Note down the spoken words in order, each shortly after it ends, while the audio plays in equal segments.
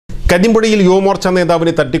കരിമ്പുഴയിൽ യുവമോർച്ച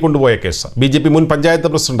നേതാവിനെ തട്ടിക്കൊണ്ടുപോയ case BJP മുൻ പഞ്ചായത്ത്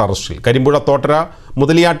പ്രസിഡന്റ് അറസ്റ്റിൽ. കരിമ്പുഴ തോട്ടര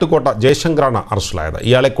മുതലിയാട്ടുകോട്ട ജയശങ്കറാണ് അറസ്റ്റിലായത്.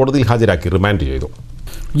 ഇയാളെ കോടതിയിൽ ഹാജരാക്കി റിമാൻഡ് ചെയ്തു.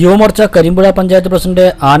 യുവമോർച്ച കരിമ്പുഴ പഞ്ചായത്ത് പ്രസിഡന്റ്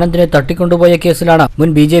ആനന്ദിനെ തട്ടിക്കൊണ്ടുപോയ കേസിലാണ് മുൻ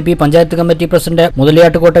ബിജെപി പഞ്ചായത്ത് കമ്മിറ്റി പ്രസിഡന്റ്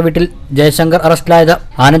മുതലിയാട്ടുകോട്ട വീട്ടിൽ ജയശങ്കർ അറസ്റ്റിലായത്.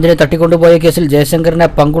 ആനന്ദിനെ തട്ടിക്കൊണ്ടുപോയ കേസിൽ ജയശങ്കറിന്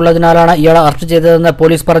പങ്കുള്ളതിനാലാണ് ഇയാളെ അറസ്റ്റ് ചെയ്തതെന്ന്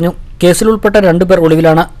പോലീസ് പറഞ്ഞു. കേസിൽ ഉൾപ്പെട്ട 2 പേർ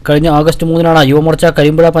ഒളിവിലാണ്. കഴിഞ്ഞ August 3-നാണ് Yuva Morcha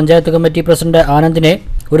Karimpuzha panchayat committee president ആനന്ദിനെ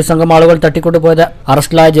ഒരു സംഘം ആളുകൾ തട്ടിക്കൊണ്ടുപോയത്.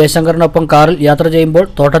 അറസ്റ്റിലായ ജയശങ്കറിനൊപ്പം കാറിൽ യാത്ര ചെയ്യുമ്പോൾ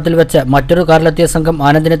തോട്ടത്തിൽ വെച്ച് മറ്റൊരു കാറിലെത്തിയ സംഘം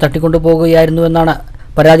ആനന്ദിനെ തട്ടിക്കൊണ്ടുപോകുകയായിരുന്നുവെന്നാണ്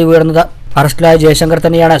പരാതി ഉയർന്നത്. അറസ്റ്റിലായ ജയശങ്കർ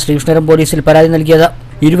തന്നെയാണ് ശ്രീകൃഷ്ണപുരം പോലീസിൽ പരാതി നൽകിയത്.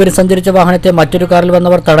 ഇരുവരും സഞ്ചരിച്ച വാഹനത്തെ മറ്റൊരു കാറിൽ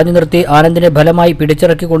വന്നവർ തടഞ്ഞു നിർത്തി ആനന്ദിനെ ബലമായി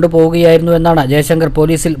പിടിച്ചിറക്കി കൊണ്ടുപോവുകയായിരുന്നുവെന്നാണ് ജയശങ്കർ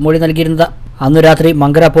പോലീസിൽ മൊഴി നൽകിയിരുന്നത്. അന്നു രാത്രി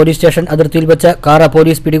മങ്കര പോലീസ് സ്റ്റേഷൻ അതിർത്തിയിൽ വെച്ച് കാർ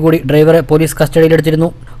പോലീസ് പിടികൂടി ഡ്രൈവറെ പോലീസ് കസ്റ്റഡിയിലെടുത്തിരുന്നു.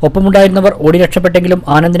 ഒപ്പമുണ്ടായിരുന്നവർ ഓടി രക്ഷപ്പെട്ടെങ്കിലും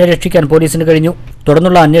ആനന്ദിനെ രക്ഷിക്കാൻ പോലീസിന് കഴിഞ്ഞു.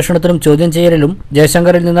 തുടർന്നുള്ള അന്വേഷണത്തിലും ചോദ്യം ചെയ്യലിലും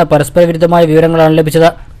ജയശങ്കറിൽ നിന്ന് പരസ്പര വിരുദ്ധമായ വിവരങ്ങളാണ് ലഭിച്ചത്.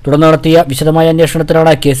 തുടർന്ന് നടത്തിയ വിശദമായ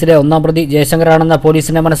അന്വേഷണത്തിലാണ് കേസിലെ 1-ാം പ്രതി ജയശങ്കറാണെന്ന്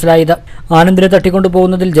പോലീസിന് മനസ്സിലായത്. ആനന്ദിനെ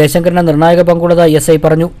തട്ടിക്കൊണ്ടുപോകുന്നതിൽ ജയശങ്കറിന് നിർണായക പങ്കുള്ളത് SI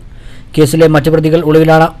പറഞ്ഞു. കേസിലെ മറ്റു പ്രതികൾ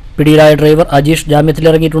ഒളിവിലാണ്. പിടിയിലായ ഡ്രൈവർ അജീഷ്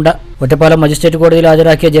ജാമ്യത്തിലിറങ്ങിയിട്ടുണ്ട്. ഒറ്റപ്പാലം മജിസ്ട്രേറ്റ് കോടതിയിൽ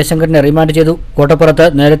ഹാജരാക്കിയ ജയശങ്കറിനെ റിമാൻഡ് ചെയ്തു. കോട്ടപ്പുറത്ത്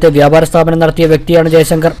നേരത്തെ വ്യാപാര സ്ഥാപനം നടത്തിയ വ്യക്തിയാണ്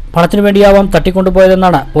ജയശങ്കർ. പണത്തിനു വേണ്ടിയാവാം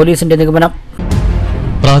തട്ടിക്കൊണ്ടുപോയതെന്നാണ് പോലീസിന്റെ നിഗമനം.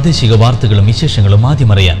 പ്രാദേശിക വാർത്തകളും വിശേഷങ്ങളും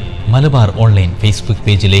ആദ്യം അറിയാൻ Malabar online Facebook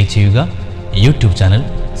page like ചെയ്യുക, യൂട്യൂബ് ചാനൽ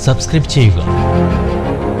സബ്സ്ക്രൈബ് ചെയ്യുക.